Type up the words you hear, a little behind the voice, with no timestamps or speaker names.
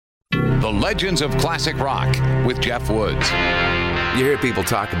The Legends of Classic Rock with Jeff Woods. You hear people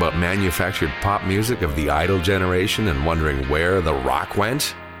talk about manufactured pop music of the idol generation and wondering where the rock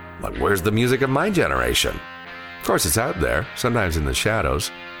went? Like, where's the music of my generation? Of course, it's out there, sometimes in the shadows,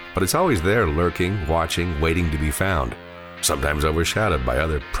 but it's always there lurking, watching, waiting to be found, sometimes overshadowed by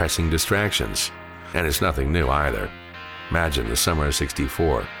other pressing distractions. And it's nothing new either. Imagine the summer of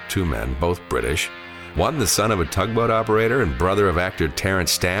 '64, two men, both British, one the son of a tugboat operator and brother of actor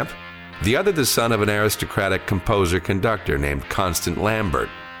Terence Stamp, the other the son of an aristocratic composer-conductor named Constant Lambert.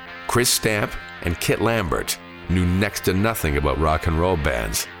 Chris Stamp and Kit Lambert knew next to nothing about rock and roll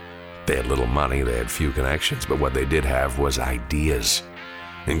bands. They had little money, they had few connections, but what they did have was ideas,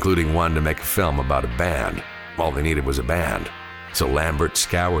 including one to make a film about a band. All they needed was a band. So Lambert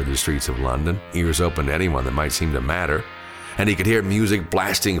scoured the streets of London, ears open to anyone that might seem to matter, and he could hear music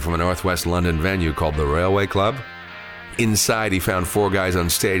blasting from a northwest London venue called the Railway Club. Inside, he found four guys on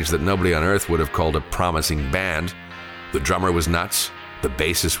stage that nobody on earth would have called a promising band. The drummer was nuts, the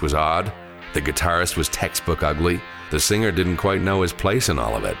bassist was odd, the guitarist was textbook ugly, the singer didn't quite know his place in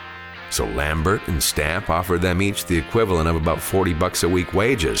all of it. So Lambert and Stamp offered them each the equivalent of about $40 a week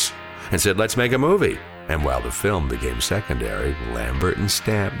wages and said, let's make a movie. And while the film became secondary, Lambert and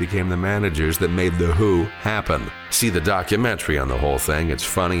Stamp became the managers that made The Who happen. See the documentary on the whole thing. It's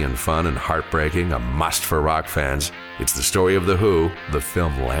funny and fun and heartbreaking, a must for rock fans. It's the story of The Who, the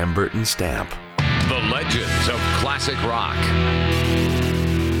film Lambert and Stamp. The Legends of Classic Rock.